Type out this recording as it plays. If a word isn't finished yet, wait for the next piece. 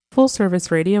Full Service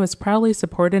Radio is proudly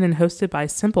supported and hosted by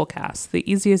Simplecast, the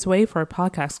easiest way for a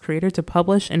podcast creator to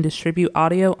publish and distribute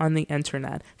audio on the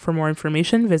internet. For more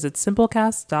information, visit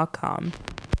simplecast.com.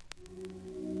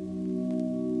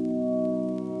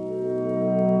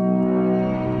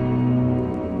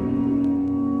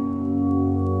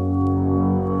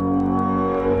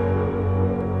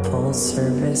 Full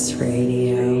Service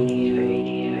Radio.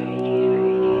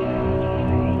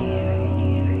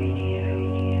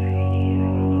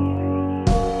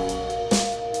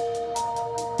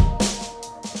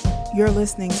 You're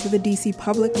listening to the DC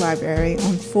Public Library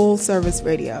on Full Service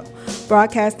Radio,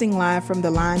 broadcasting live from the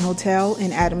Line Hotel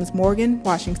in Adams Morgan,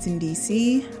 Washington,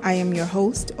 D.C. I am your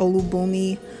host,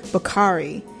 Olubunmi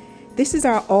Bakari. This is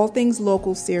our All Things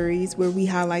Local series where we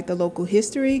highlight the local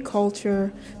history,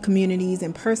 culture, communities,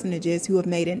 and personages who have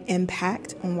made an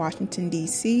impact on Washington,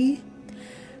 D.C.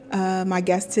 My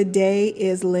guest today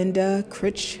is Linda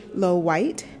Critchlow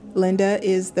White. Linda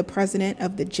is the president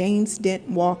of the James Dent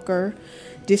Walker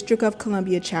District of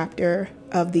Columbia chapter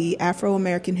of the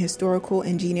Afro-American Historical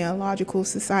and Genealogical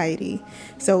Society.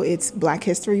 So it's Black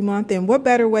History Month, and what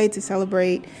better way to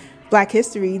celebrate Black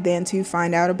history than to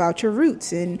find out about your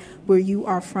roots and where you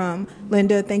are from.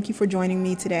 Linda, thank you for joining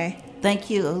me today.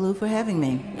 Thank you, Olu, for having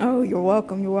me. Oh, you're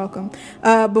welcome. You're welcome.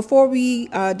 Before we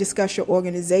discuss your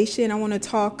organization, I want to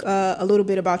talk a little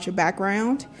bit about your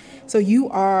background. So you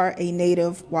are a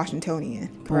native Washingtonian,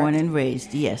 correct? Born and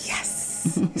raised, yes. Yes.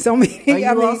 So many. Are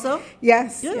you also?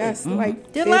 Yes, Good. yes. Mm-hmm.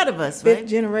 Like there are a lot of us, right? Fifth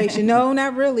generation. No,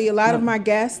 not really. A lot of my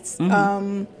guests,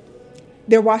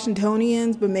 they're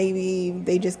Washingtonians, but maybe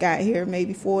they just got here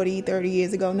maybe 40, 30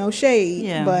 years ago. No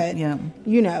shade, but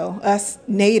you know, us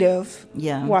native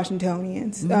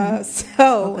Washingtonians.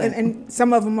 And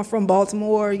some of them are from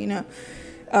Baltimore. You know,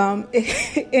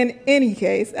 in any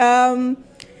case.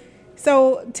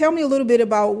 So tell me a little bit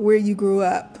about where you grew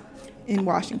up in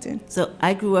Washington. So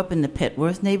I grew up in the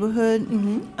Petworth neighborhood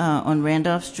on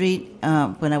Randolph Street.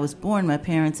 When I was born, my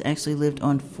parents actually lived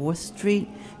on 4th Street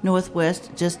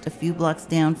Northwest, just a few blocks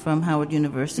down from Howard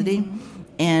University.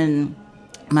 And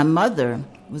my mother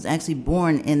was actually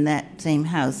born in that same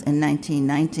house in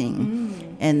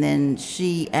 1919. And then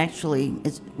she actually,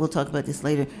 we'll talk about this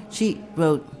later, she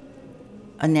wrote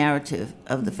a narrative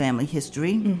of the family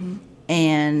history.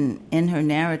 And in her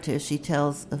narrative, she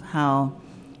tells of how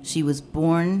she was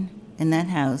born in that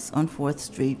house on 4th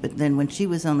Street, but then when she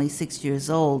was only 6 years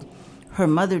old, her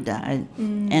mother died,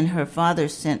 and her father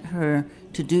sent her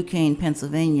to Duquesne,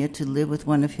 Pennsylvania, to live with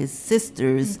one of his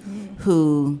sisters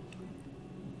who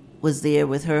was there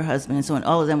with her husband and so on.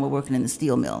 All of them were working in the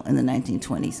steel mill in the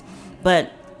 1920s.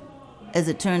 But as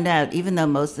it turned out, even though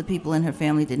most of the people in her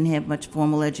family didn't have much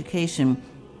formal education,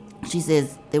 she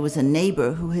says there was a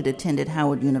neighbor who had attended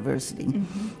Howard University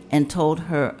and told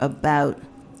her about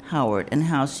Howard and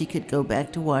how she could go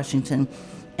back to Washington.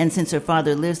 And since her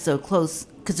father lived so close,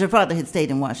 because her father had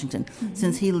stayed in Washington,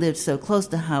 since he lived so close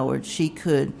to Howard, she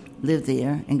could live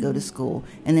there and go to school.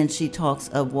 And then she talks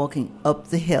of walking up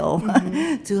the hill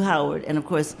to Howard. And of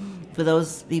course, for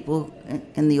those people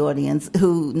in the audience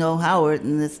who know Howard,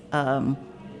 and this,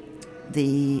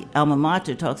 the alma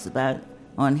mater talks about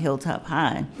on Hilltop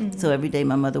High. So every day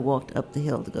my mother walked up the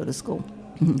hill to go to school.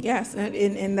 Yes,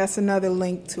 and that's another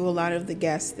link to a lot of the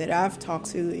guests that I've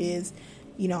talked to is,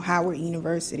 you know, Howard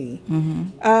University.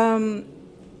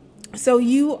 So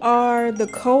you are the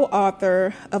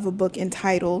co-author of a book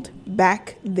entitled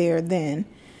Back There Then.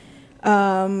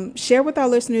 Share with our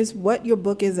listeners what your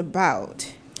book is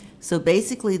about. So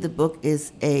basically the book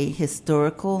is a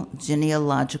historical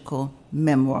genealogical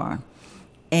memoir.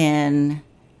 And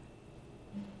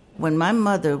when my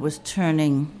mother was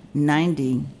turning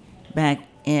 90 back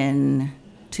in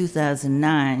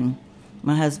 2009,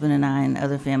 my husband and I and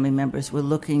other family members were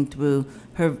looking through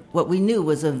her, what we knew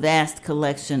was a vast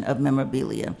collection of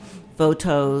memorabilia,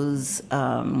 photos,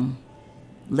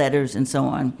 letters, and so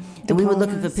on. And we were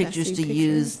looking for pictures to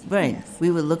use,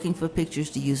 we were looking for pictures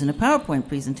to use in a PowerPoint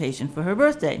presentation for her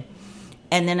birthday.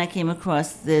 And then I came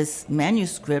across this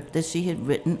manuscript that she had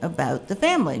written about the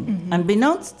family,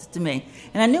 unbeknownst to me.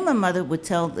 And I knew my mother would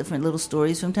tell different little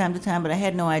stories from time to time, but I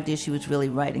had no idea she was really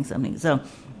writing something. So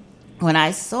when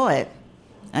I saw it,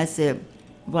 I said,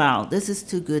 wow, this is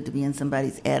too good to be in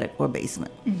somebody's attic or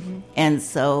basement. And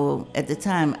so at the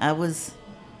time, I was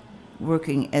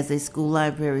working as a school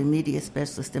library media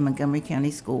specialist in Montgomery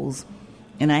County Schools,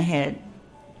 and I had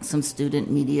some student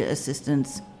media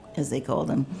assistants, as they call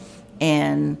them,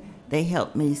 and they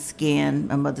helped me scan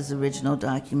my mother's original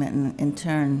document, and in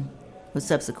turn, but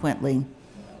subsequently,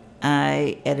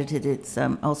 I edited it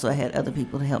some. Also, I had other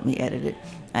people to help me edit it.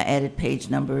 I added page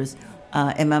numbers.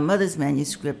 In my mother's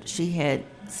manuscript, she had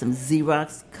some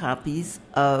Xerox copies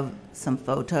of some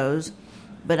photos,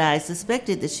 but I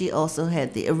suspected that she also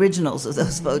had the originals of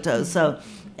those photos. So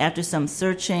after some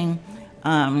searching,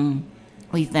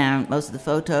 we found most of the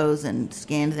photos and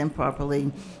scanned them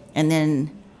properly. And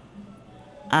then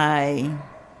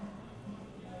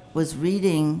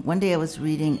one day I was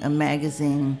reading a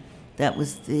magazine that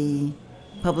was the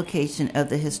publication of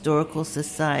the Historical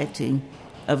Society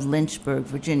of Lynchburg,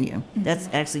 Virginia. Mm-hmm. That's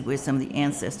actually where some of the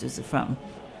ancestors are from.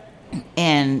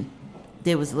 And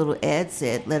there was a little ad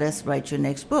said, let us write your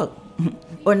next book.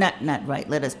 Or not write,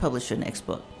 let us publish your next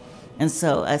book. And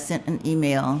so I sent an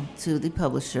email to the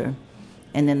publisher,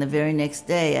 and then the very next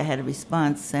day I had a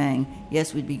response saying,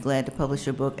 yes, we'd be glad to publish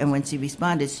your book. And when she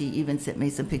responded, she even sent me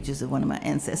some pictures of one of my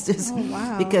ancestors. Oh,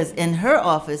 wow. Because in her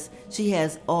office, she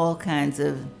has all kinds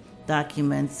of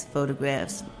documents,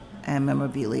 photographs, and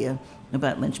memorabilia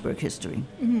about Lynchburg history.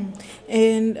 Mm-hmm.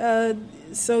 And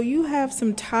so you have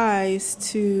some ties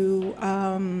to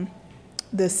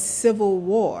the Civil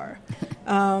War.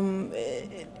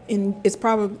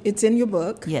 It's in your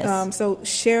book. Yes. So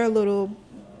share a little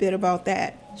bit about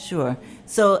that. Sure.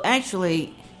 So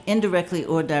actually, indirectly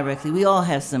or directly, we all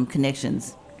have some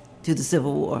connections to the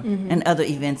Civil War and other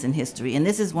events in history. And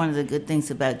this is one of the good things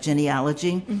about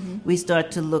genealogy. Mm-hmm. We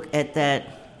start to look at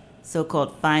that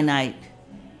so-called finite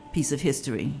piece of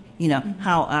history,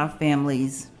 how our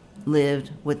families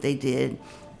lived, what they did.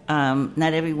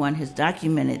 Not everyone has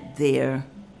documented their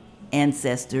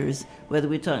ancestors, whether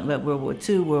we're talking about World War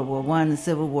II, World War I, the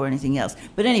Civil War, anything else.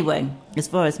 But anyway, as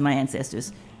far as my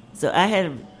ancestors, so I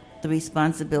had the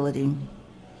responsibility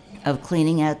of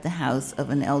cleaning out the house of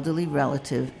an elderly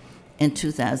relative in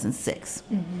 2006.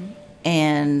 Mm-hmm.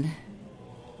 And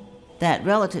that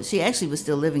relative, she actually was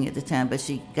still living at the time, but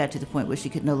she got to the point where she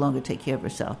could no longer take care of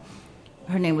herself.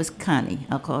 Her name was Connie.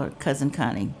 I'll call her Cousin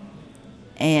Connie.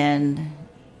 And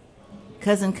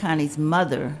Cousin Connie's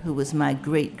mother, who was my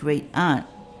great-great-aunt,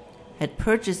 had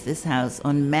purchased this house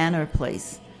on Manor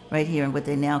Place, right here in what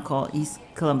they now call East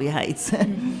Columbia Heights.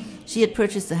 Mm-hmm. She had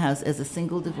purchased the house as a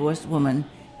single divorced woman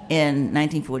in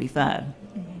 1945.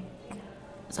 Mm-hmm.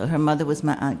 So her mother was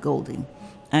my Aunt Goldie.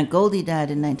 Aunt Goldie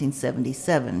died in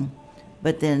 1977,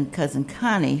 but then Cousin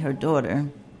Connie, her daughter,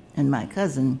 and my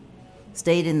cousin,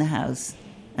 stayed in the house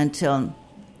until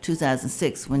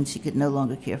 2006 when she could no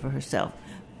longer care for herself.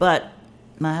 But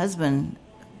my husband,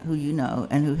 who you know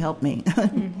and who helped me,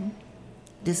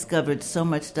 discovered so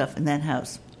much stuff in that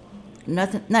house.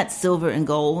 Nothing, not silver and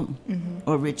gold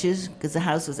or riches, because the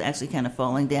house was actually kind of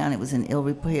falling down. It was in ill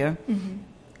repair. Mm-hmm.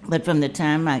 But from the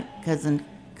time my cousin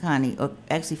Connie, or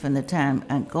actually from the time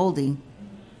Aunt Goldie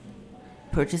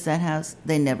purchased that house,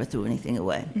 they never threw anything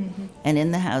away. Mm-hmm. And in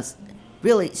the house,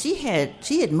 really, she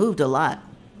had moved a lot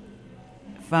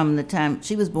from the time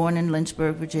she was born in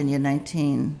Lynchburg, Virginia,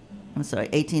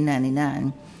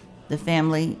 1899. The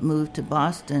family moved to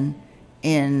Boston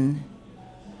in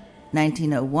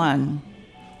 1901.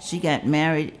 She got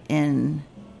married in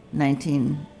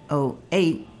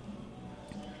 1908.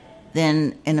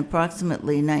 Then in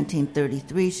approximately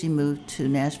 1933, she moved to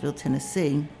Nashville,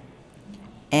 Tennessee.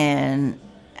 And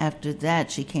after that,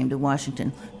 she came to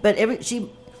Washington. But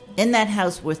in that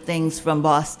house were things from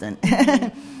Boston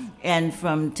and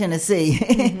from Tennessee.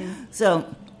 Mm-hmm.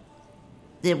 So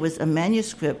there was a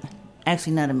manuscript,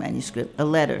 actually not a manuscript, a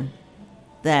letter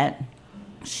that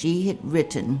she had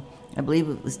written, I believe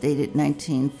it was dated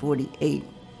 1948,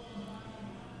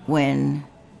 when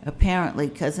apparently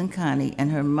Cousin Connie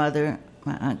and her mother,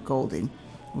 my Aunt Goldie,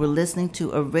 were listening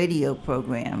to a radio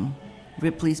program,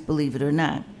 Ripley's Believe It or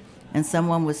Not, and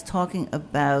someone was talking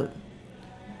about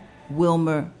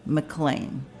Wilmer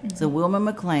McLean. Mm-hmm. So Wilmer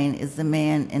McLean is the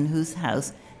man in whose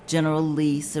house General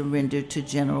Lee surrendered to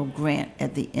General Grant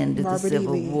at the end of the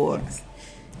Civil War. Yes.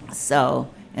 So,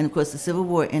 and of course the Civil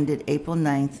War ended April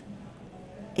 9th,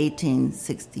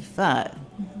 1865.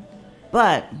 Mm-hmm.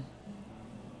 But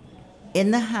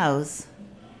in the house,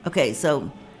 okay,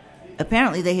 so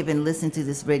apparently they had been listening to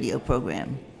this radio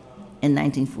program in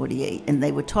 1948, and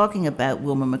they were talking about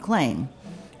Wilmer McLean,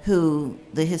 who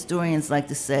the historians like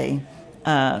to say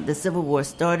the Civil War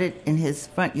started in his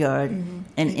front yard and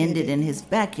ended in his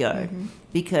backyard,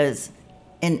 because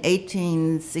in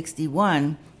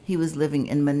 1861 he was living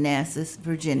in Manassas,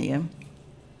 Virginia,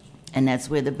 and that's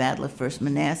where the Battle of First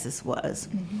Manassas was.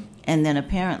 And then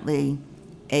apparently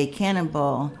a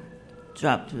cannonball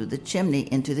dropped through the chimney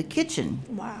into the kitchen.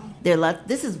 Wow.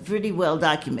 This is pretty well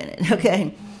documented,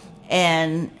 okay?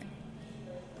 And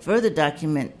further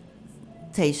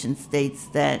documentation states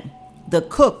that the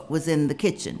cook was in the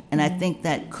kitchen, and I think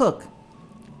that cook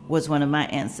was one of my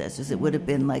ancestors. It would have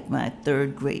been like my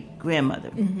third great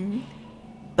grandmother.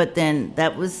 But then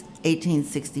that was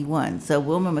 1861. So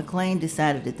Wilmer McLean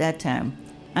decided at that time,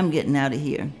 I'm getting out of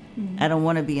here. I don't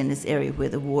want to be in this area where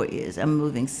the war is. I'm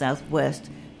moving southwest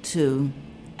to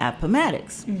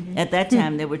Appomattox. At that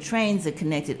time, there were trains that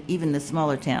connected even the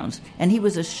smaller towns. And he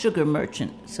was a sugar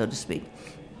merchant, so to speak.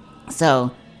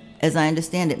 So, as I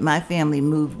understand it, my family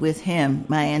moved with him,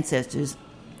 my ancestors,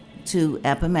 to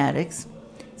Appomattox.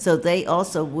 So they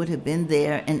also would have been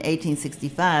there in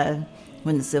 1865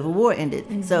 when the Civil War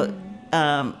ended. So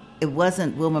it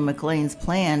wasn't Wilmer McLean's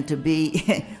plan to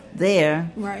be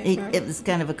there. It was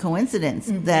kind of a coincidence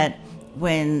that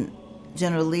when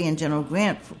General Lee and General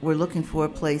Grant were looking for a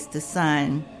place to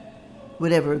sign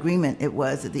whatever agreement it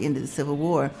was at the end of the Civil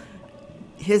War,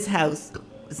 his house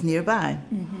was nearby.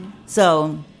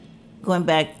 So going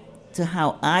back to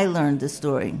how I learned the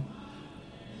story,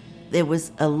 there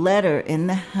was a letter in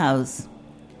the house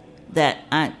that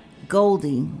Aunt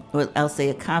Goldie, or I'll say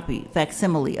a copy,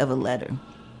 facsimile of a letter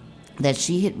that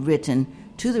she had written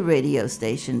to the radio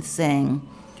station saying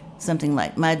something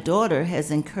like, my daughter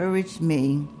has encouraged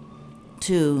me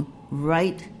to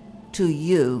write to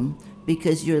you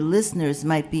because your listeners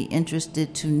might be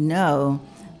interested to know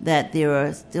that there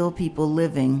are still people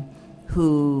living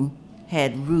who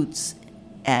had roots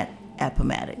at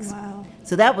Appomattox. Wow.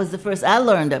 So that was the first I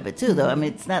learned of it too, though. I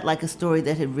mean, it's not like a story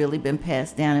that had really been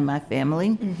passed down in my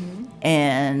family,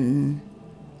 and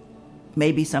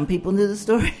maybe some people knew the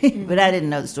story, but I didn't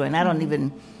know the story, and I don't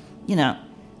even,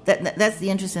 that's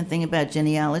the interesting thing about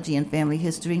genealogy and family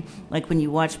history. Like when you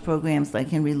watch programs like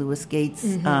Henry Louis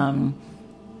Gates,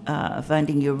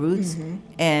 Finding Your Roots,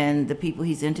 and the people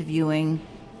he's interviewing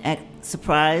act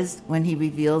surprised when he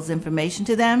reveals information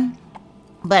to them,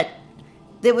 but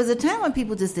there was a time when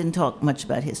people just didn't talk much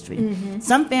about history.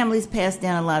 Some families passed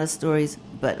down a lot of stories,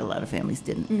 but a lot of families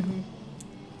didn't.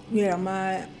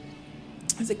 Yeah,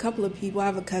 there's a couple of people. I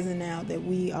have a cousin now that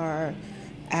we are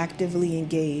actively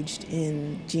engaged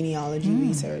in genealogy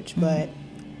research, but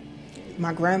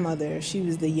my grandmother, she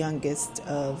was the youngest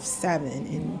of 7,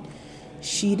 and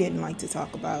she didn't like to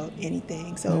talk about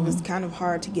anything, so it was kind of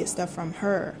hard to get stuff from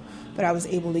her, but I was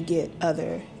able to get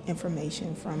other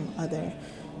information from other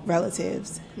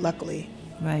relatives, luckily.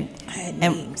 Right. I had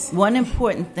and names. One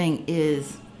important thing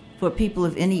is for people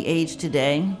of any age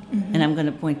today, and I'm going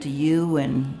to point to you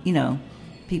and,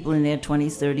 people in their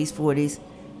 20s, 30s, 40s,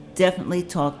 definitely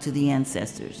talk to the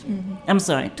ancestors. I'm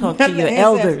sorry, talk to your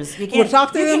elders. You Well,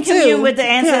 talk to you them can commune too. with the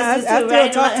ancestors I too, still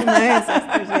right? talk to my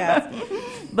ancestors, yes.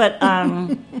 But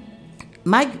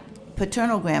my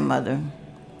paternal grandmother,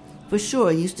 for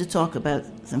sure, used to talk about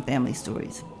some family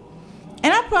stories.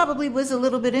 And I probably was a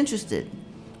little bit interested,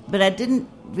 but I didn't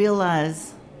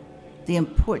realize the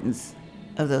importance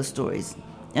of those stories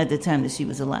at the time that she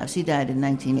was alive. She died in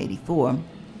 1984.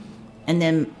 And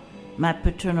then my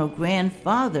paternal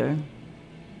grandfather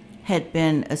had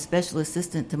been a special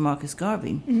assistant to Marcus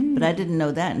Garvey, but I didn't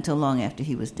know that until long after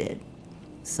he was dead.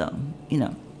 So,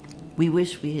 we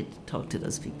wish we had talked to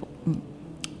those people.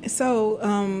 So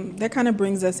that kind of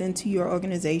brings us into your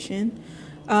organization.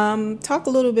 Talk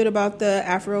a little bit about the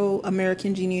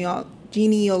Afro-American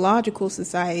Genealogical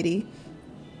Society.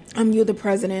 You're the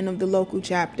president of the local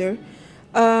chapter.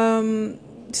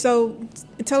 So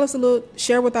tell us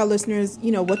share with our listeners,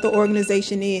 what the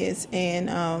organization is and,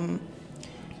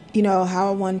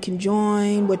 how one can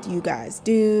join. What do you guys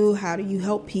do? How do you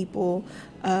help people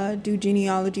do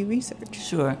genealogy research?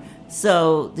 Sure.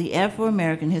 So the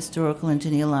Afro-American Historical and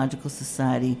Genealogical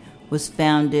Society was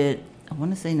founded, I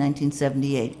want to say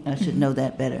 1978. I should know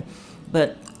that better.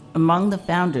 But among the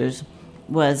founders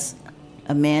was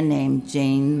a man named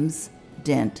James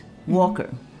Dent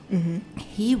Walker.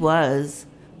 He was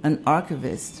an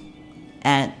archivist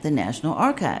at the National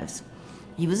Archives.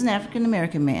 He was an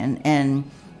African-American man, and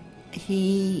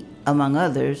he, among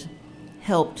others,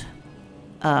 helped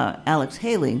Alex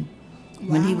Haley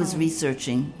when he was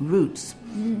researching roots.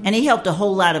 And he helped a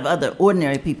whole lot of other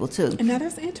ordinary people, too. And now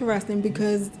that's interesting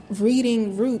because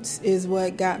reading Roots is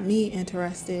what got me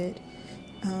interested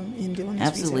in doing this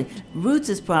Absolutely. research. Roots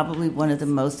is probably one of the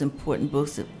most important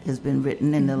books that has been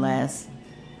written in the last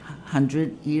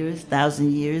 100 years,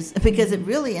 1,000 years, because it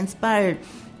really inspired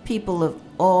people of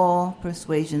all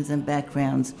persuasions and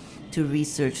backgrounds to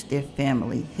research their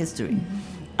family history.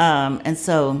 And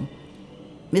so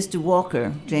Mr.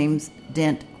 Walker, James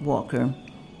Dent Walker,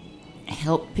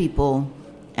 helped people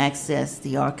access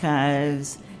the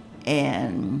archives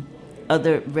and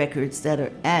other records that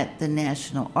are at the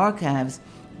National Archives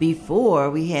before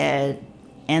we had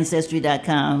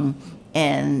Ancestry.com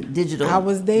and digital. I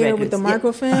was there records. with the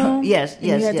microfilm. Yes. And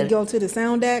you had to go to the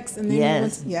sound decks, and then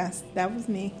Yes. yes, that was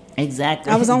me.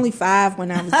 Exactly. I was only 5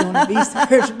 when I was doing the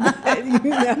research, but, you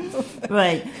know.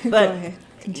 Right, Go but ahead.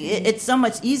 Continue. it's so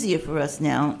much easier for us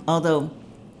now. Although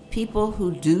people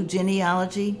who do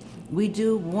genealogy, we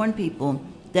do warn people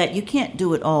that you can't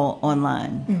do it all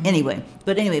online. Anyway,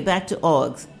 back to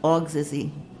AUGS. AUGS is the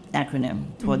acronym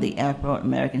for the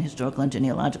Afro-American Historical and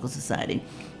Genealogical Society.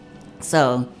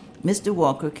 So Mr.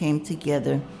 Walker came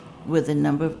together with a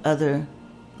number of other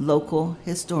local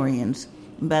historians.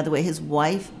 And by the way, his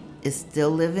wife is still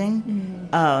living,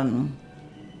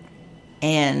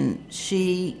 and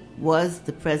she was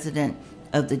the president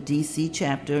of the D.C.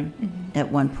 chapter at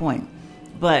one point.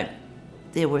 But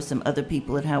there were some other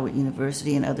people at Howard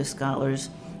University and other scholars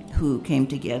who came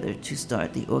together to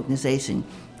start the organization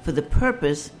for the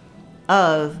purpose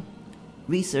of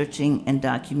researching and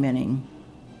documenting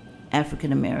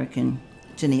African American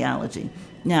genealogy.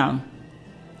 Now,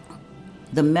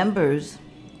 the members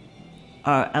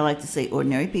are, I like to say,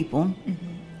 ordinary people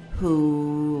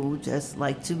who just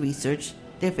like to research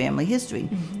their family history.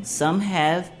 Some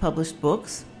have published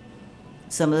books.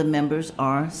 Some of the members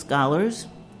are scholars.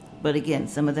 But again,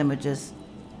 some of them are just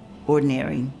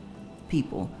ordinary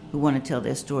people who want to tell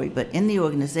their story. But in the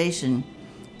organization,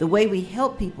 the way we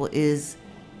help people is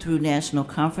through national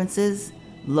conferences,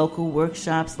 local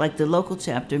workshops. Like the local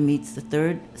chapter meets the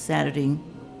third Saturday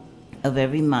of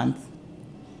every month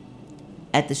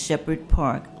at the Shepherd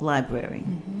Park Library,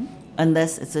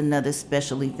 unless it's another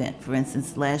special event. For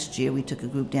instance, last year we took a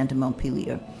group down to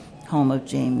Montpelier, home of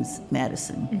James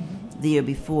Madison. The year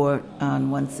before,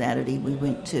 on one Saturday, we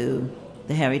went to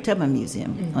the Harriet Tubman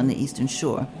Museum on the Eastern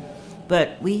Shore.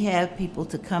 But we have people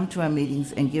to come to our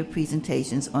meetings and give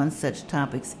presentations on such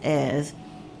topics as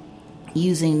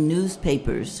using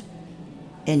newspapers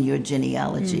in your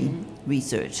genealogy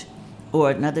research. Or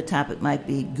another topic might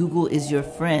be Google is your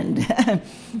friend.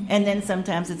 And then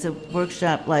sometimes it's a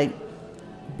workshop like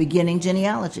beginning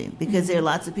genealogy, because there are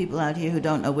lots of people out here who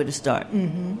don't know where to start.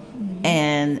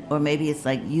 And or maybe it's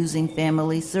like using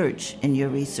family search in your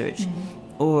research,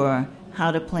 or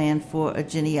how to plan for a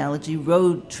genealogy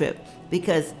road trip,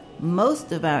 because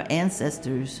most of our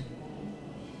ancestors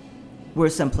were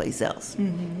someplace else.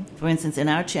 For instance, in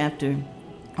our chapter,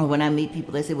 or when I meet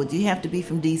people, they say, well, do you have to be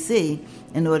from D.C.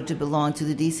 in order to belong to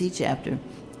the D.C. chapter?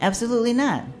 Absolutely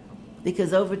not.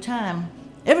 Because over time,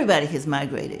 everybody has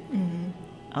migrated.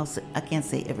 I can't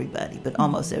say everybody, but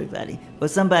almost everybody. Or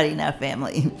somebody in our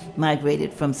family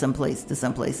migrated from someplace to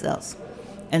someplace else.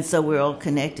 And so we're all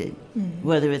connected,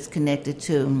 whether it's connected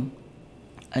to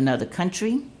another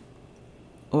country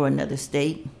or another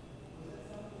state.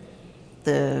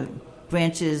 The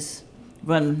branches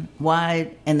run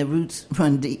wide and the roots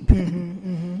run deep.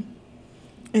 And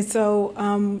so,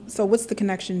 so what's the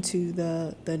connection to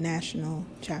the national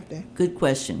chapter? Good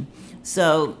question.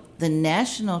 So the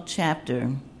national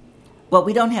chapter, well,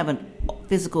 we don't have a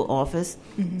physical office.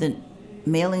 The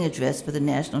mailing address for the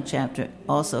national chapter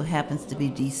also happens to be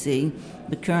D.C.,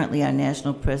 but currently our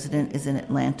national president is in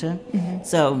Atlanta.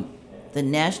 So the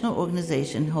national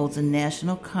organization holds a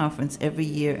national conference every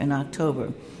year in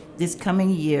October. This coming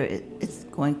year, it's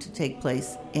going to take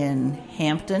place in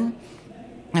Hampton,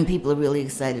 and people are really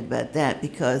excited about that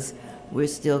because we're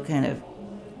still kind of,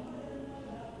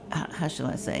 how shall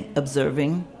I say,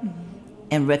 observing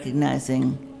and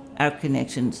recognizing our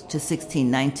connections to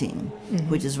 1619,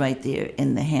 which is right there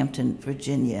in the Hampton,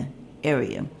 Virginia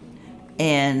area.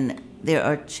 And there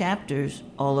are chapters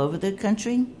all over the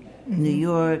country, New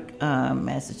York,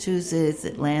 Massachusetts,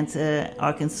 Atlanta,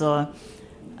 Arkansas.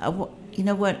 You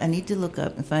know what? I need to look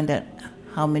up and find out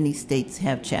how many states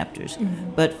have chapters.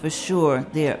 But for sure,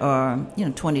 there are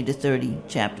 20 to 30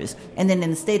 chapters. And then in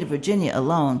the state of Virginia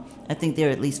alone, I think there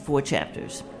are at least 4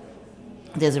 chapters.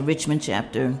 There's a Richmond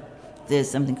chapter. There's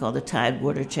something called a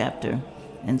Tidewater chapter,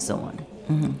 and so on.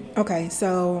 Okay,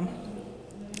 so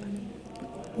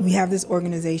we have this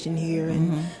organization here,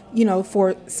 and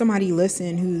for somebody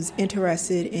listening who's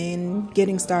interested in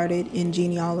getting started in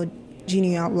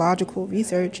genealogical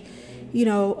research,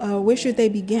 where should they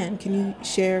begin? Can you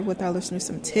share with our listeners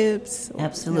some tips?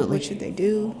 Absolutely. What should they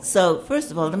do? So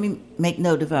first of all, let me make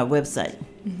note of our website.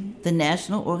 The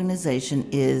national organization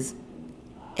is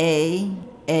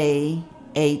AAHGS.org.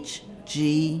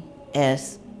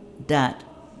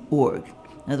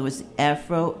 In other words, the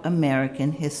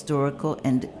Afro-American Historical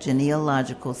and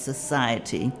Genealogical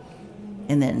Society,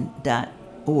 and then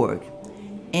 .org.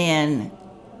 And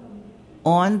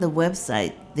on the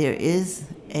website, there is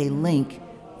a link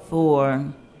for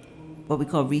what we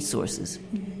call resources.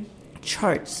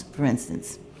 Charts, for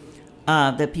instance.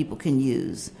 that people can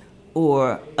use,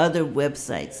 or other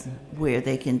websites where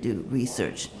they can do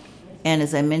research. And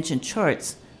as I mentioned,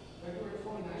 charts,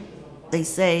 they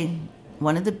say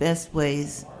one of the best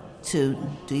ways to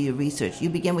do your research, you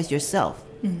begin with yourself.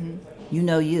 Mm-hmm. You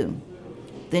know you.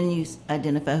 Then you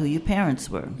identify who your parents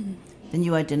were. Mm-hmm. Then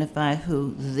you identify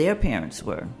who their parents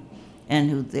were and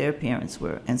who their parents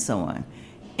were, and so on.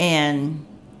 And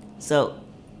so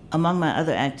among my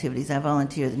other activities, I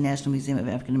volunteer at the National Museum of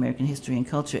African American History and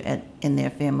Culture in their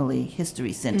Family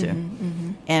History Center. Mm-hmm,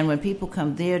 mm-hmm. And when people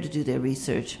come there to do their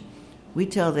research, we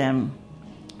tell them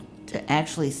to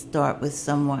actually start with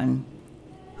someone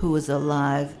who was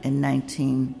alive in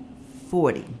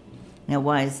 1940. Now,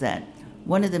 why is that?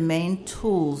 One of the main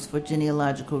tools for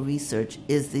genealogical research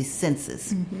is the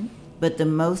census. Mm-hmm. But the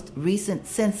most recent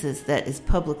census that is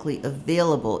publicly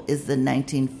available is the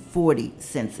 1940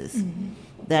 census. Mm-hmm.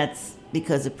 That's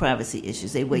because of privacy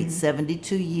issues. They wait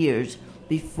 72 years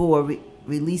before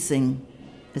releasing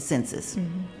the census.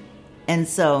 Mm-hmm. And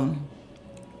so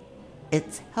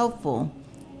it's helpful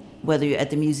whether you're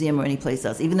at the museum or any place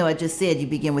else. Even though I just said you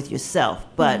begin with yourself.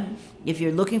 But if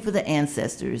you're looking for the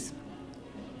ancestors,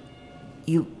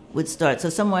 you would start. So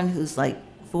someone who's like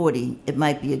 40, it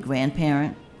might be a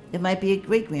grandparent. It might be a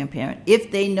great-grandparent,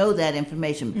 if they know that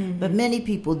information. Mm-hmm. But many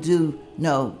people do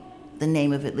know the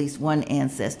name of at least one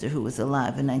ancestor who was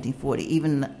alive in 1940,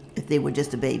 even if they were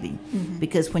just a baby. Mm-hmm.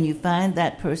 Because when you find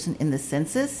that person in the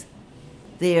census,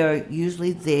 they are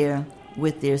usually there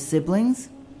with their siblings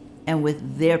and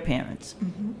with their parents.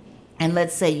 Mm-hmm. And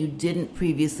let's say you didn't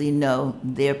previously know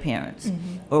their parents,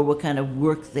 or what kind of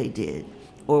work they did,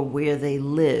 or where they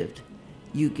lived.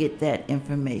 You get that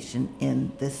information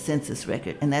in the census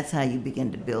record, and that's how you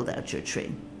begin to build out your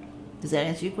tree. Does that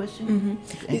answer your question?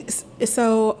 Mm-hmm. Okay.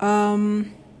 So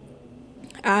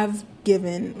I've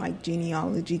given like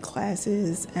genealogy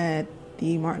classes at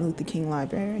the Martin Luther King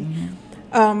Library.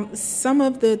 Mm-hmm. Some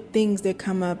of the things that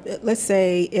come up, let's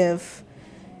say if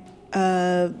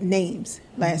names,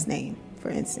 last name, for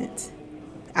instance.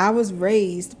 I was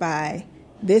raised by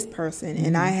this person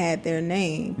and I had their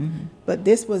name, but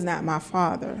this was not my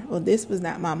father or this was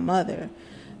not my mother.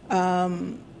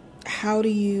 How do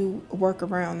you work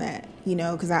around that? You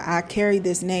know, because I carried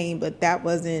this name, but that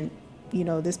wasn't, you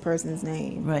know, this person's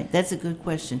name. Right. That's a good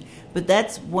question. But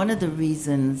that's one of the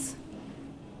reasons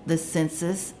the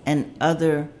census and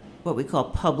other what we call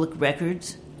public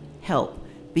records help,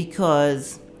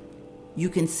 because you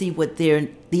can see what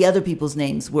the other people's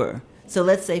names were. So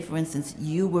let's say, for instance,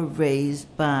 you were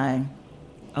raised by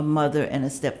a mother and a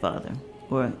stepfather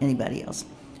or anybody else.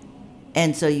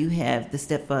 And so you have the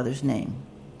stepfather's name.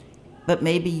 But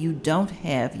maybe you don't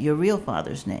have your real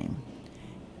father's name.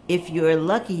 If you're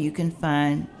lucky, you can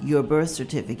find your birth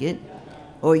certificate,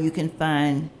 or you can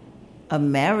find a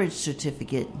marriage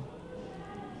certificate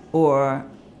or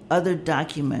other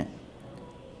document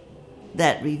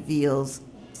that reveals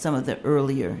some of the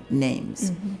earlier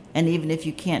names. Mm-hmm. And even if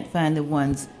you can't find the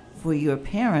ones for your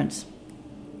parents,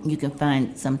 you can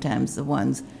find sometimes the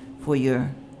ones for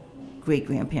your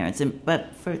great-grandparents.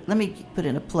 Let me put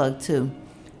in a plug, too.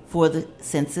 For the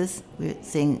census, we're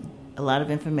seeing a lot of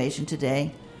information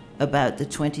today about the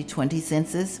 2020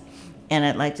 census. And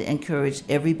I'd like to encourage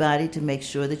everybody to make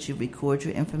sure that you record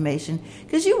your information,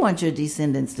 because you want your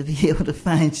descendants to be able to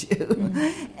find you.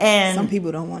 Mm-hmm. And some people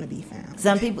don't want to be found.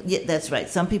 Some people, yeah, that's right.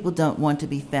 Some people don't want to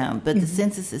be found. But the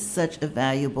census is such a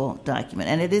valuable document,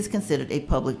 and it is considered a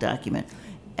public document,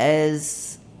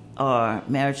 as are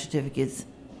marriage certificates,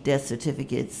 death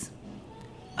certificates,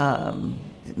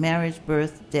 marriage,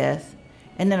 birth, death.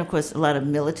 And then, of course, a lot of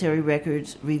military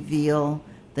records reveal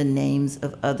the names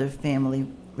of other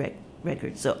family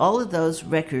records. So all of those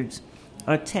records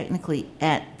are technically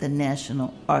at the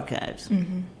National Archives.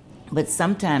 Mm-hmm. But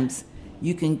sometimes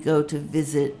you can go to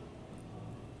visit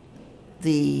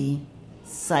the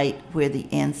site where the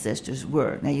ancestors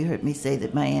were. Now, you heard me say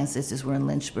that my ancestors were in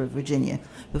Lynchburg, Virginia.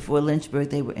 Before Lynchburg,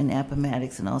 they were in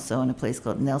Appomattox and also in a place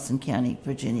called Nelson County,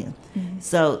 Virginia. Mm-hmm.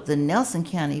 So the Nelson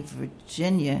County,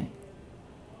 Virginia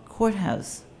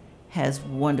courthouse has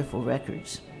wonderful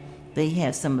records. They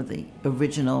have some of the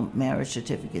original marriage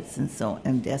certificates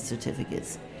and death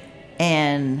certificates.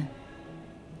 And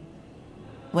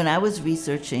when I was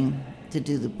researching to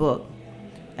do the book,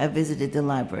 I visited the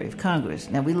Library of Congress.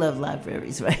 Now, we love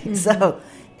libraries, right? Mm-hmm.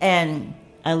 And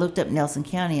I looked up Nelson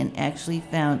County and actually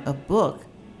found a book,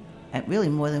 really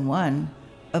more than one,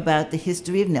 about the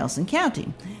history of Nelson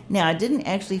County. Now, I didn't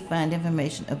actually find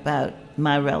information about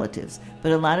my relatives,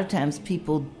 but a lot of times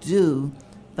people do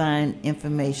find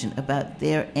information about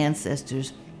their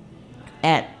ancestors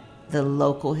at the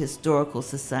local historical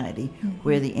society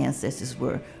where the ancestors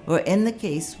were. Or in the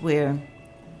case where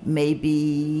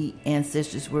maybe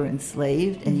ancestors were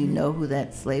enslaved and you know who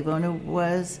that slave owner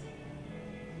was,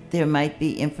 there might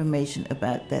be information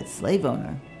about that slave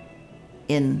owner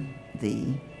in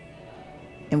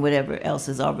whatever else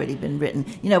has already been written.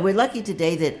 We're lucky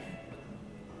today that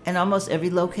in almost every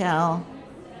locale,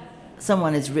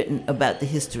 someone has written about the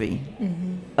history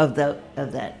of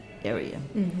that area,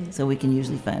 so we can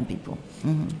usually find people.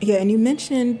 Yeah, and you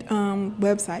mentioned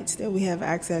websites that we have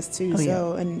access to.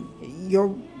 And your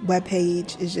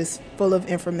webpage is just full of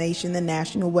information. The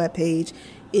national webpage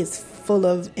is full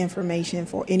of information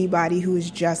for anybody who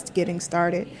is just getting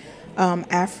started.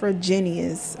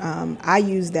 Afrogenius, I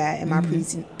use that in my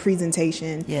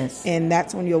presentation. Yes. And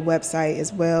that's on your website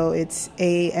as well. It's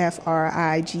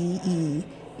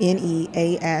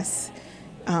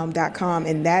AFRIGENEAS.com,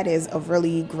 and that is a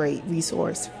really great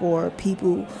resource for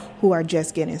people who are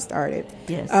just getting started.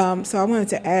 Yes. So I wanted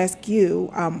to ask you,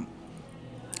 and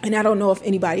I don't know if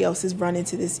anybody else has run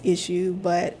into this issue,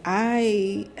 but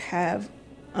I have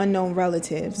unknown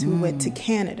relatives who went to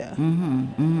Canada.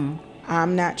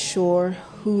 I'm not sure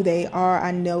who they are.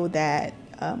 I know that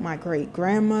my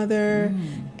great-grandmother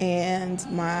and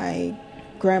my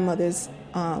grandmother's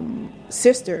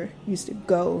sister used to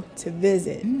go to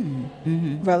visit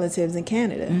relatives in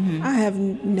Canada. I have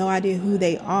no idea who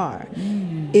they are.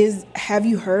 Have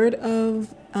you heard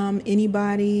of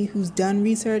anybody who's done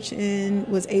research and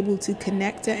was able to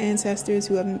connect to ancestors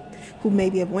who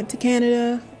maybe have went to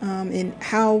Canada? And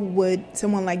how would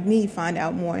someone like me find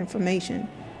out more information?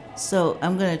 So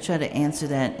I'm going to try to answer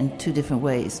that in two different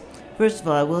ways. First of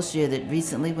all, I will share that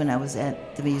recently when I was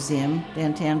at the museum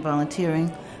downtown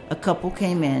volunteering, a couple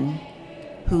came in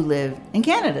who lived in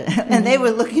Canada, and they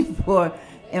were looking for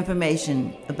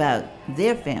information about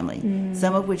their family,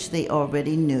 some of which they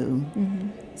already knew,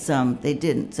 some they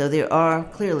didn't. So there are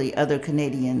clearly other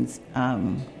Canadians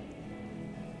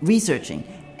researching,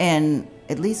 and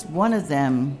at least one of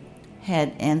them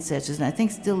had ancestors, and I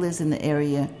think still lives in the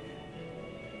area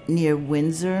near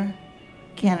Windsor,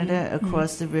 Canada,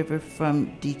 across the river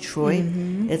from Detroit.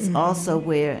 It's also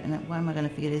where, and why am I going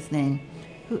to forget his name?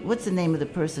 What's the name of the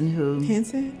person who...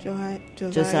 Henson?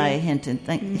 Josiah Hinton.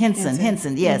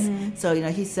 Henson, yes. So,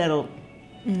 he settled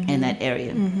in that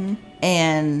area.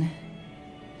 And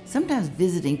sometimes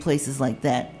visiting places like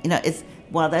that,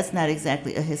 while that's not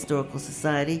exactly a historical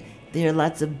society, there are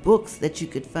lots of books that you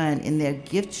could find in their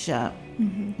gift shop,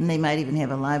 and they might even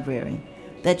have a library,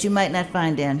 that you might not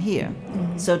find down here.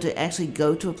 So to actually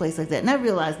go to a place like that, and I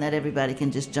realize not everybody can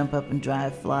just jump up and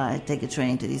drive, fly, take a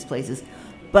train to these places,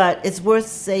 but it's worth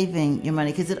saving your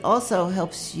money because it also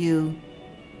helps you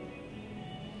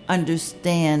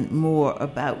understand more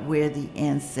about where the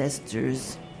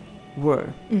ancestors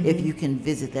were if you can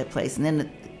visit that place. And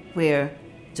then where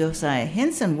Josiah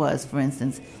Henson was, for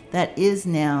instance, that is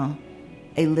now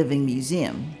a living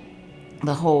museum.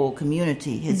 The whole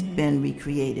community has been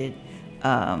recreated.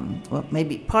 Well,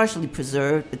 maybe partially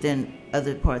preserved, but then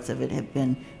other parts of it have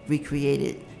been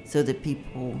recreated so that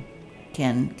people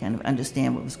can kind of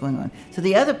understand what was going on. So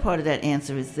the other part of that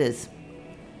answer is this,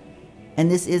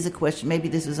 and this is a question, maybe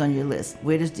this was on your list.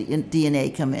 Where does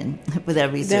DNA come in with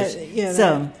that research?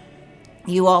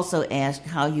 You also asked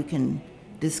how you can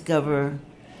discover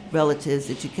relatives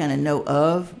that you kind of know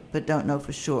of but don't know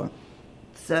for sure.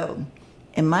 So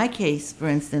in my case, for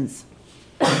instance,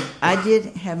 I did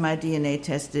have my DNA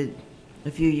tested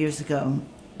a few years ago,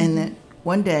 and then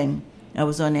one day I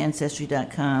was on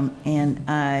Ancestry.com and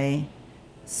I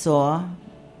saw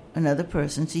another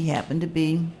person. She happened to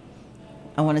be,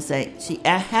 she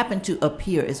happened to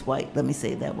appear as white, let me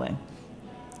say it that way.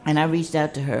 And I reached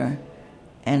out to her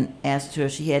and asked her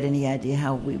if she had any idea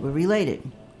how we were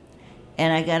related.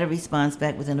 And I got a response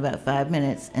back within about 5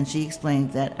 minutes, and she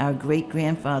explained that our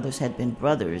great-grandfathers had been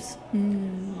brothers,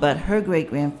 but her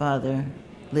great-grandfather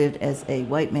lived as a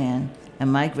white man, and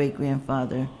my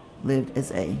great-grandfather lived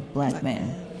as a black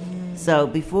man. So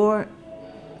before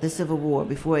the Civil War,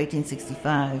 before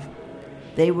 1865,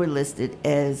 they were listed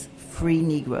as free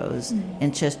Negroes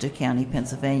in Chester County,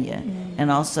 Pennsylvania, and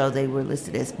also they were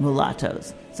listed as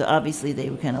mulattoes. So obviously they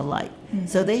were kind of light.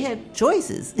 So they had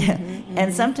choices.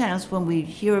 And sometimes when we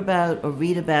hear about or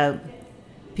read about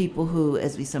people who,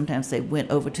 as we sometimes say,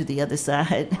 went over to the other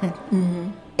side,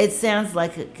 it sounds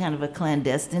like a kind of a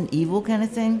clandestine, evil kind of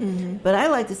thing. But I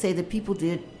like to say that people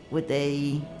did what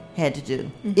they had to do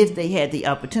if they had the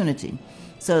opportunity.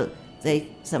 So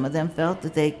some of them felt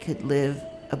that they could live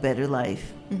a better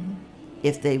life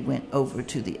if they went over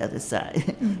to the other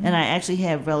side. And I actually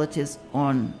have relatives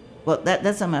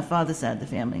that's on my father's side of the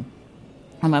family.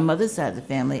 on my mother's side of the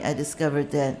family, I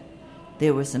discovered that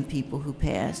there were some people who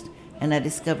passed. And I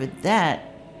discovered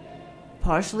that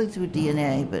partially through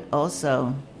DNA, but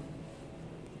also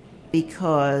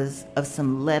because of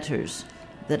some letters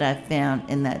that I found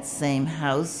in that same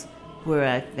house where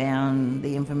I found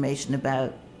the information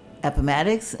about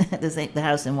Appomattox, the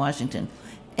house in Washington.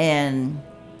 And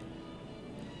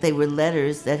they were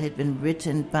letters that had been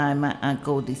written by my Aunt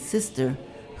Goldie's sister,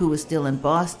 who was still in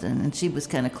Boston, and she was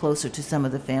kind of closer to some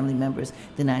of the family members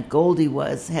than Aunt Goldie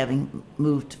was, having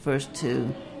moved first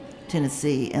to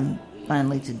Tennessee and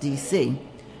finally to D.C.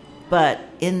 But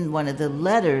in one of the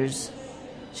letters,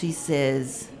 she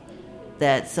says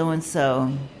that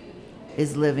so-and-so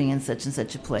is living in such and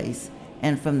such a place,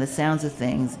 and from the sounds of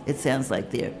things, it sounds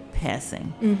like they're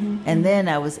passing. Mm-hmm. And then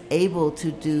I was able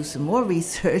to do some more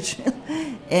research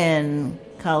in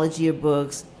college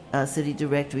yearbooks, city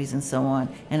directories, and so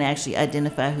on, and actually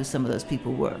identify who some of those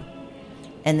people were.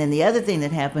 And then the other thing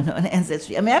that happened on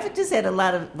Ancestry, I mean, I've just had a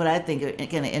lot of what I think are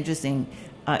kind of interesting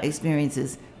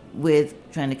experiences with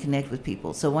trying to connect with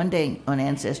people. So one day on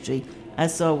Ancestry, I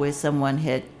saw where someone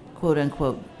had, quote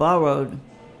unquote, borrowed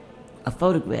a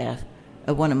photograph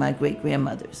of one of my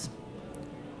great-grandmothers.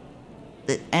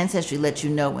 The Ancestry lets you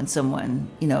know when someone,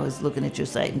 is looking at your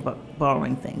site and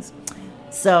borrowing things.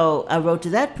 So I wrote to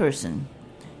that person,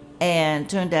 and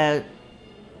turned out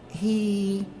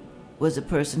he was a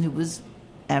person who was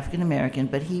African-American,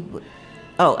 but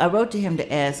I wrote to him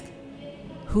to ask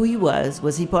who he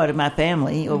was he part of my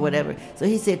family or whatever. So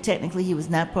he said technically he was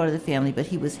not part of the family, but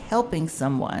he was helping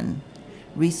someone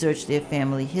research their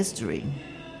family history.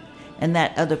 And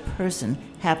that other person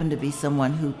happened to be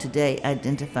someone who today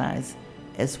identifies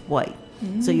as white.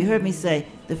 Mm-hmm. So you heard me say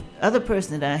the other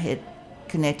person that I had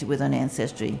connected with on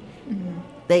Ancestry,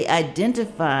 they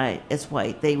identify as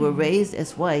white. They were raised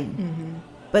as white. Mm-hmm.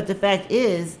 But the fact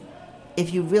is,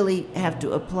 if you really have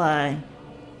to apply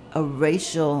a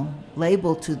racial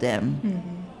label to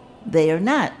them, they are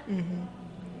not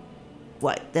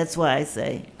white. That's why I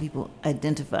say people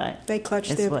identify. They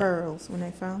clutched their pearls when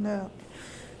they found out.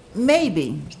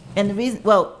 Maybe. And the reason,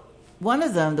 one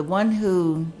of them, the one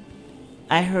who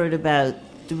I heard about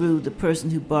through the person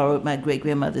who borrowed my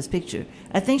great-grandmother's picture,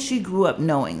 I think she grew up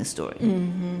knowing the story.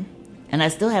 Mm-hmm. And I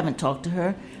still haven't talked to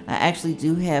her. I actually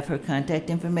do have her contact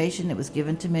information. It was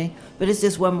given to me. But it's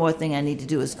just one more thing I need to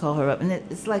do is call her up. And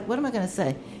it's like, what am I going to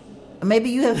say? Maybe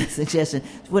you have a suggestion.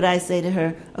 Would I say to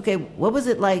her, okay, what was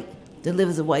it like to live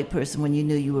as a white person when you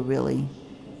knew you were really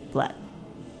black?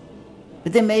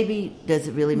 But then maybe, does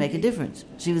it really make a difference?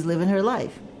 She was living her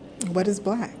life. What is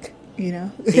black?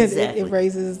 Exactly. It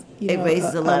raises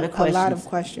a lot of questions. A lot of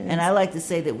questions. And I like to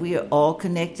say that we are all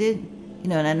connected.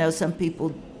 And I know some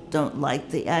people don't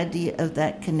like the idea of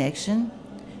that connection.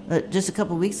 But just a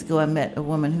couple of weeks ago, I met a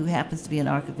woman who happens to be an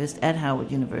archivist at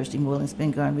Howard University, Moreland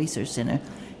Spingarn Research Center.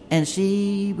 And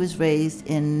she was raised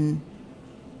in,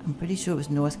 I'm pretty sure it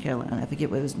was North Carolina. I forget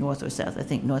whether it was North or South. I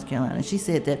think North Carolina. And she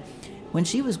said that when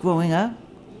she was growing up,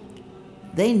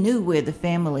 they knew where the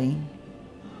family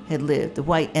had lived, the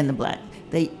white and the black.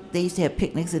 They used to have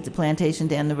picnics at the plantation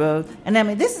down the road. And I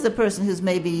mean, this is a person who's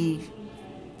maybe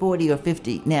 40 or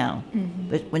 50 now. Mm-hmm.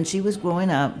 But when she was growing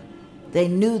up, they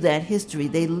knew that history.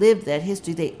 They lived that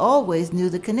history. They always knew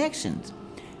the connections.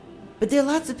 But there are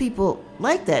lots of people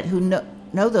like that who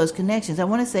know those connections. I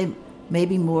want to say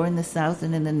maybe more in the South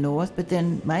than in the North, but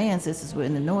then my ancestors were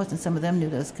in the North, and some of them knew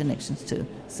those connections too.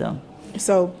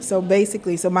 So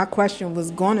basically, my question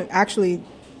was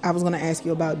I was going to ask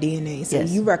you about DNA. So yes.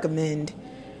 You recommend,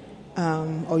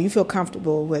 or you feel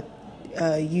comfortable with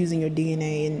using your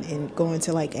DNA and going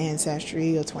to like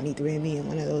Ancestry or 23andMe and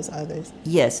one of those others?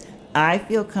 Yes, I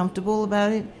feel comfortable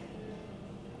about it.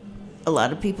 A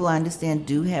lot of people, I understand,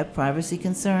 do have privacy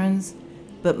concerns,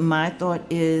 but my thought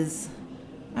is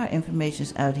our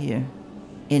information's out here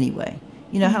anyway.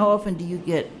 How often do you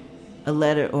get a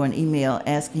letter or an email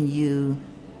asking you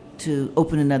to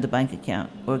open another bank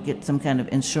account or get some kind of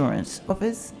insurance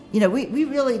office? We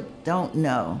really don't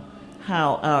know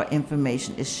how our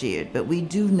information is shared, but we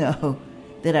do know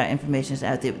that our information is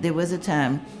out there. There was a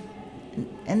time,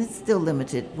 and it's still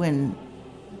limited, when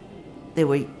there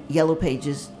were yellow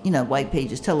pages, white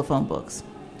pages, telephone books.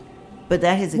 But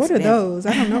that has expanded. What are those?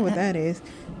 I don't know what that is.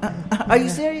 Are you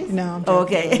serious? No, I'm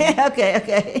joking.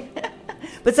 Okay.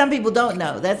 But some people don't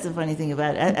know. That's the funny thing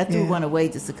about it. I threw one away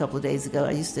just a couple of days ago.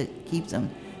 I used to keep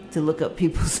them to look up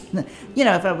people's,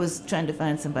 if I was trying to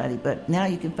find somebody. But now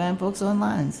you can find folks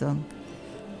online. So,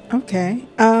 okay.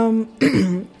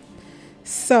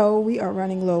 So we are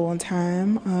running low on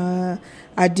time.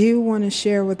 I do want to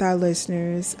share with our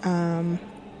listeners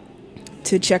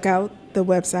to check out the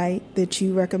website that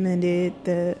you recommended,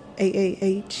 the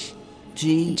AAHGS.org.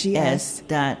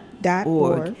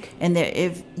 And there,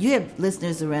 if you have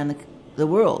listeners around the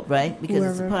world, right? Because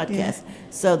it's a podcast. Yeah.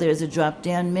 So there's a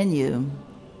drop-down menu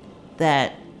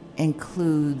that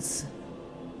includes,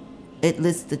 it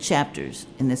lists the chapters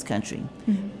in this country.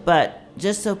 Mm-hmm. But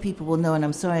just so people will know, and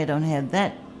I'm sorry I don't have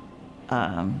that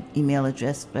email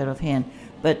address right offhand,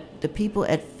 but the people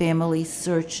at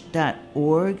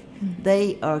FamilySearch.org,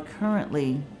 they are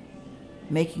currently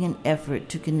making an effort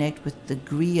to connect with the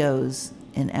griots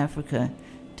in Africa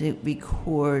to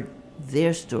record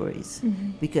their stories.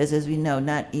 Because as we know,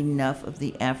 not enough of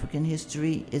the African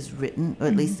history is written, or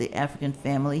at least the African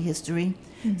family history.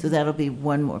 So that'll be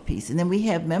one more piece. And then we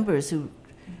have members who,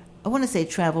 I want to say,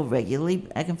 travel regularly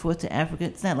back and forth to Africa.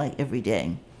 It's not like every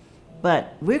day.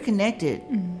 But we're connected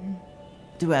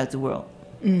throughout the world.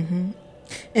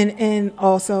 And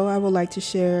also, I would like to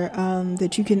share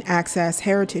that you can access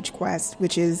Heritage Quest,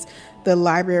 which is the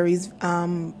library's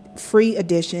free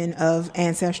edition of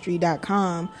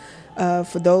Ancestry.com.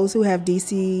 For those who have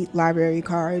DC Library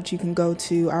cards, you can go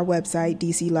to our website,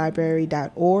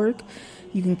 dclibrary.org.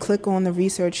 You can click on the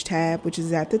research tab, which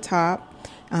is at the top.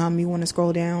 You want to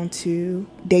scroll down to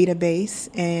database,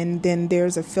 and then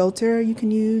there's a filter you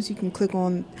can use. You can click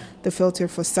on the filter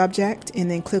for subject and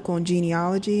then click on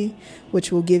genealogy,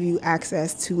 which will give you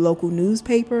access to local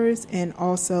newspapers and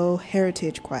also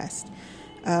Heritage Quest,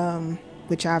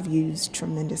 which I've used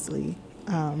tremendously.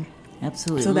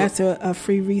 Absolutely. So that's a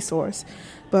free resource.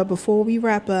 But before we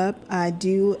wrap up, I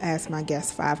do ask my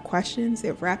guests 5 questions.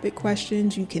 They're rapid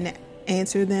questions. You can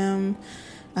answer them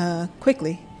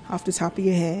quickly off the top of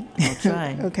your head. I'll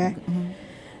try. Okay.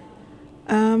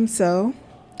 So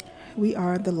we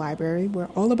are the library. We're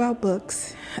all about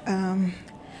books.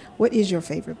 What is your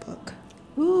favorite book?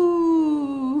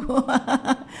 Ooh.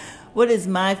 What is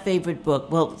my favorite book?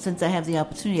 Well, since I have the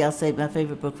opportunity, I'll say my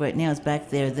favorite book right now is Back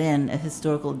There Then, a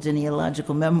historical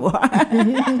genealogical memoir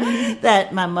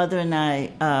that my mother and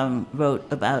I wrote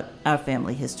about our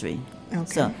family history. Okay.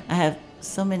 So I have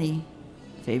so many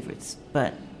favorites,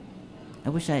 but I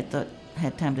wish I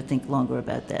had time to think longer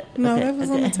about that. No, that was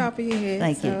on the top of your head.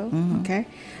 Thank you. Okay.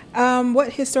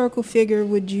 What historical figure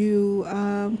would you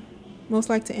most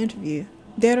like to interview,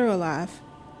 dead or alive?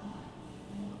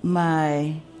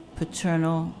 My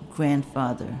paternal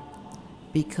grandfather,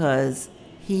 because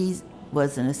he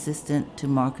was an assistant to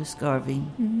Marcus Garvey,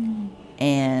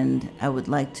 and I would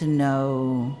like to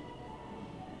know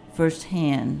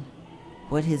firsthand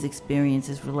what his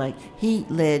experiences were like. He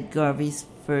led Garvey's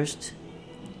first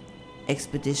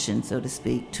expedition, so to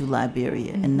speak, to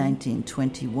Liberia in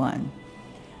 1921.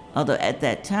 Although at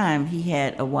that time he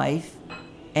had a wife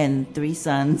and 3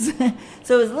 sons,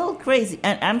 so it was a little crazy.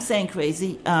 And I'm saying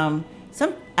crazy.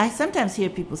 I sometimes hear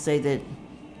people say that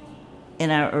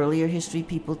in our earlier history,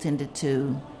 people tended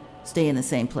to stay in the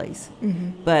same place.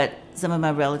 But some of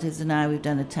my relatives and I, we've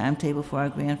done a timetable for our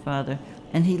grandfather,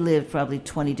 and he lived probably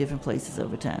 20 different places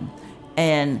over time.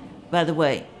 And by the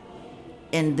way,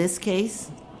 in this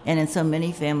case, and in so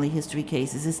many family history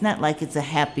cases, it's not like it's a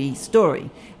happy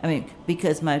story. I mean,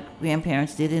 because my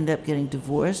grandparents did end up getting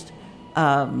divorced.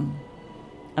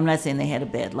 I'm not saying they had a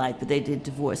bad life, but they did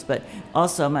divorce. But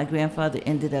also, my grandfather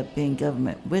ended up being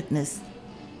government witness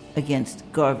against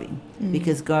Garvey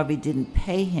because Garvey didn't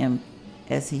pay him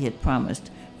as he had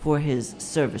promised for his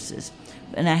services.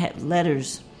 And I have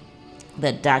letters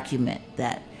that document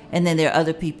that. And then there are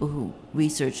other people who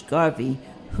researched Garvey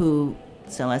who,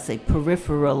 shall I say,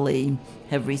 peripherally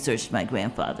have researched my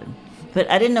grandfather. But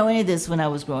I didn't know any of this when I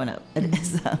was growing up.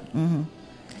 So,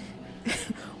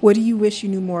 What do you wish you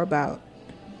knew more about?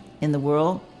 In the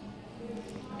world?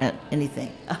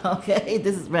 Anything. Okay,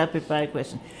 this is a rapid fire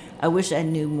question. I wish I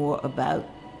knew more about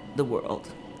the world.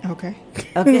 Okay.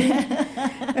 Okay.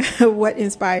 What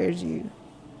inspires you?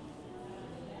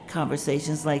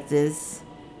 Conversations like this,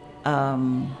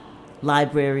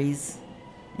 libraries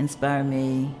inspire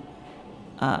me.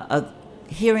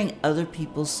 Hearing other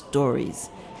people's stories.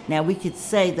 Now, we could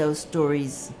say those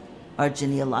stories are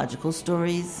genealogical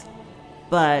stories,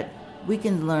 but we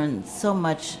can learn so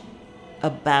much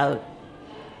about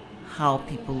how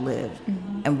people live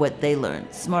and what they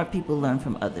learn. Smart people learn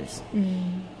from others.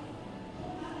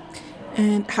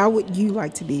 And how would you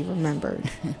like to be remembered?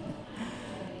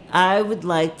 I would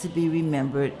like to be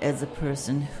remembered as a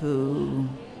person who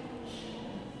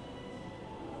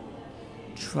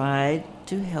tried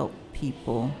to help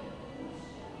people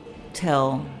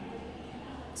tell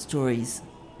stories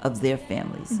of their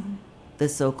families, the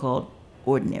so-called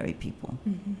ordinary people.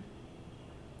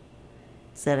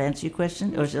 Does that answer your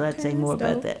question, or should I say more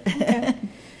about that? Okay.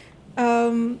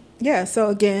 So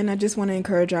again, I just want to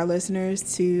encourage our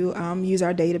listeners to use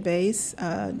our database.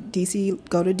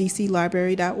 Go to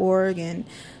dclibrary.org and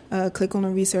click on the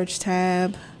research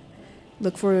tab.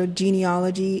 Look for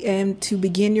genealogy, and to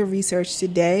begin your research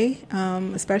today,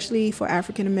 especially for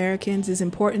African Americans, it's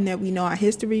important that we know our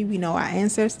history, we know our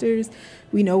ancestors,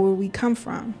 we know where we come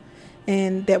from,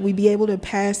 and that we be able to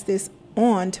pass this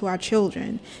on to our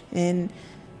children, and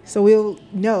so we'll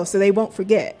know, so they won't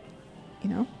forget,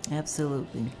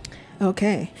 Absolutely.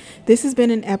 Okay, this has been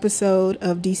an episode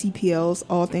of DCPL's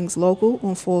All Things Local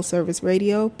on Full Service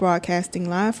Radio, broadcasting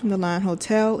live from the Line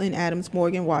Hotel in Adams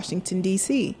Morgan, Washington,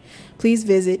 D.C. Please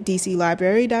visit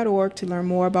dclibrary.org to learn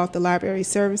more about the library's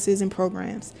services and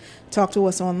programs. Talk to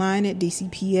us online at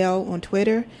DCPL on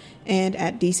Twitter and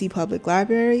at DC Public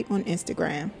Library on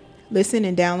Instagram. Listen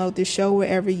and download this show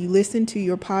wherever you listen to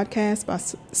your podcast by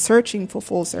searching for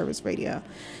Full Service Radio.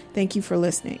 Thank you for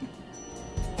listening.